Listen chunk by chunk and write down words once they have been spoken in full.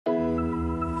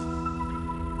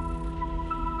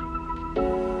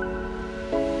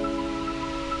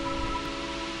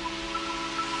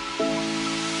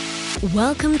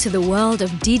Welcome to the world of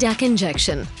Didak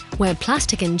Injection, where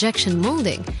plastic injection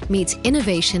moulding meets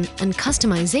innovation and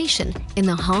customization in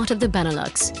the heart of the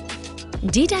Benelux.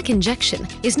 Didak Injection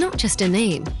is not just a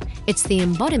name, it's the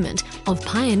embodiment of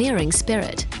pioneering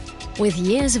spirit. With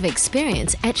years of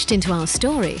experience etched into our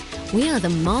story, we are the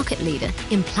market leader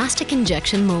in plastic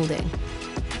injection moulding.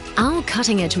 Our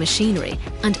cutting-edge machinery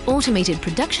and automated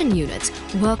production units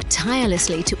work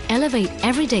tirelessly to elevate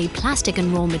everyday plastic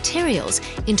and raw materials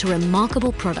into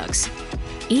remarkable products.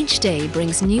 Each day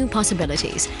brings new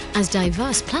possibilities as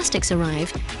diverse plastics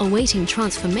arrive, awaiting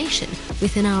transformation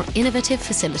within our innovative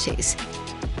facilities.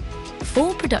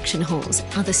 4 production halls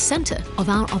are the center of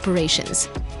our operations.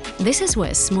 This is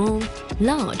where small,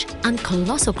 large, and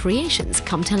colossal creations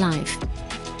come to life.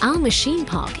 Our machine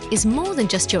park is more than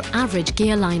just your average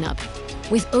gear lineup.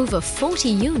 With over 40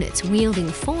 units wielding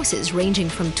forces ranging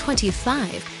from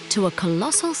 25 to a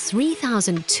colossal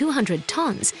 3,200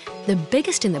 tons, the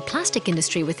biggest in the plastic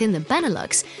industry within the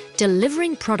Benelux,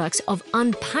 delivering products of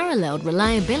unparalleled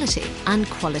reliability and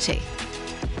quality.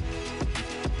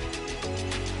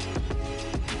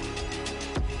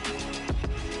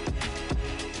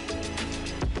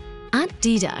 At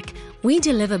Didak, we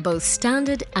deliver both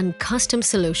standard and custom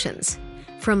solutions.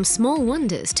 From small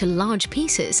wonders to large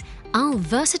pieces, our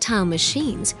versatile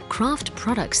machines craft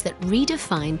products that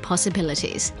redefine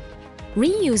possibilities.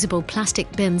 Reusable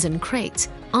plastic bins and crates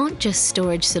aren't just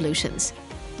storage solutions.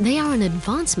 They are an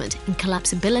advancement in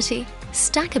collapsibility,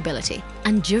 stackability,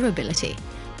 and durability,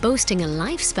 boasting a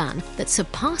lifespan that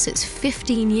surpasses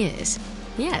 15 years.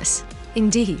 Yes,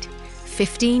 indeed,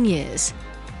 15 years.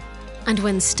 And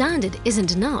when standard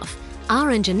isn't enough,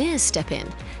 our engineers step in,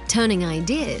 turning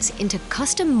ideas into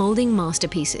custom moulding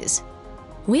masterpieces.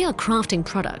 We are crafting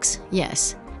products,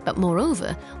 yes, but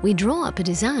moreover, we draw up a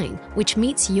design which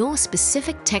meets your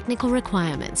specific technical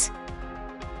requirements.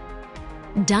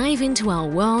 Dive into our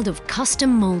world of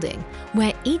custom moulding,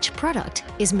 where each product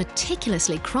is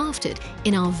meticulously crafted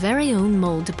in our very own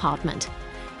mould department.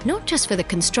 Not just for the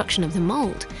construction of the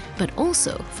mould, but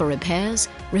also for repairs,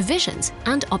 revisions,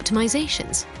 and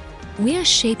optimizations. We are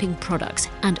shaping products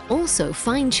and also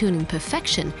fine-tuning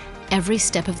perfection every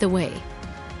step of the way.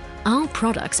 Our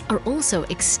products are also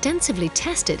extensively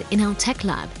tested in our tech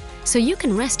lab, so you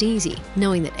can rest easy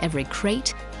knowing that every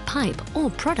crate, pipe, or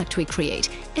product we create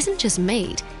isn't just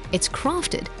made, it's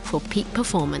crafted for peak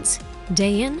performance,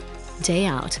 day in, day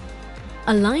out.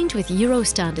 Aligned with Euro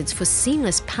standards for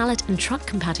seamless pallet and truck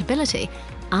compatibility,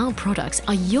 our products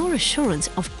are your assurance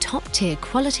of top-tier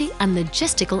quality and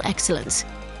logistical excellence.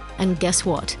 And guess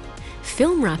what?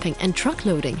 Film wrapping and truck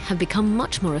loading have become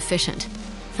much more efficient.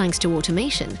 Thanks to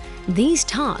automation, these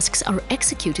tasks are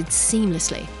executed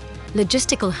seamlessly.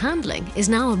 Logistical handling is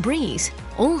now a breeze,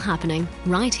 all happening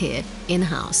right here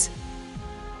in-house.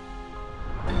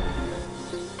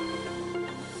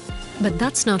 But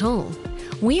that's not all.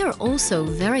 We are also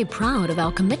very proud of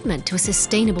our commitment to a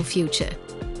sustainable future.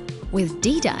 With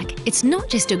Didak, it's not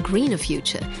just a greener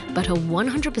future, but a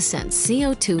 100%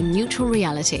 CO2 neutral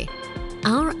reality.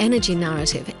 Our energy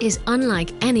narrative is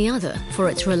unlike any other for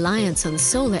its reliance on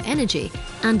solar energy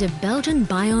and a Belgian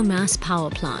biomass power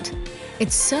plant.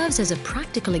 It serves as a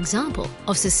practical example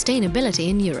of sustainability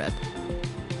in Europe.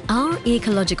 Our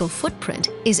ecological footprint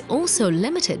is also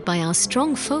limited by our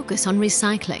strong focus on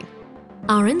recycling.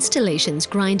 Our installations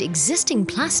grind existing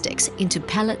plastics into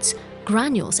pellets,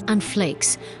 granules and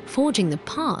flakes, forging the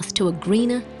path to a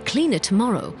greener, cleaner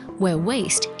tomorrow where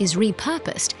waste is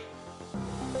repurposed.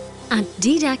 At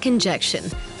Didak Injection,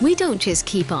 we don't just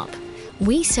keep up.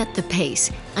 We set the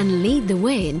pace and lead the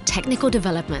way in technical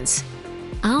developments.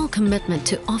 Our commitment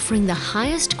to offering the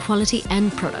highest quality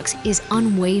end products is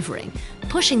unwavering,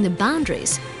 pushing the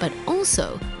boundaries, but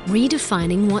also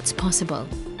redefining what's possible.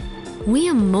 We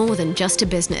are more than just a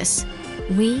business.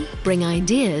 We bring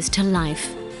ideas to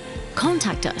life.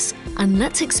 Contact us and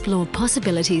let's explore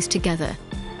possibilities together.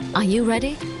 Are you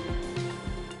ready?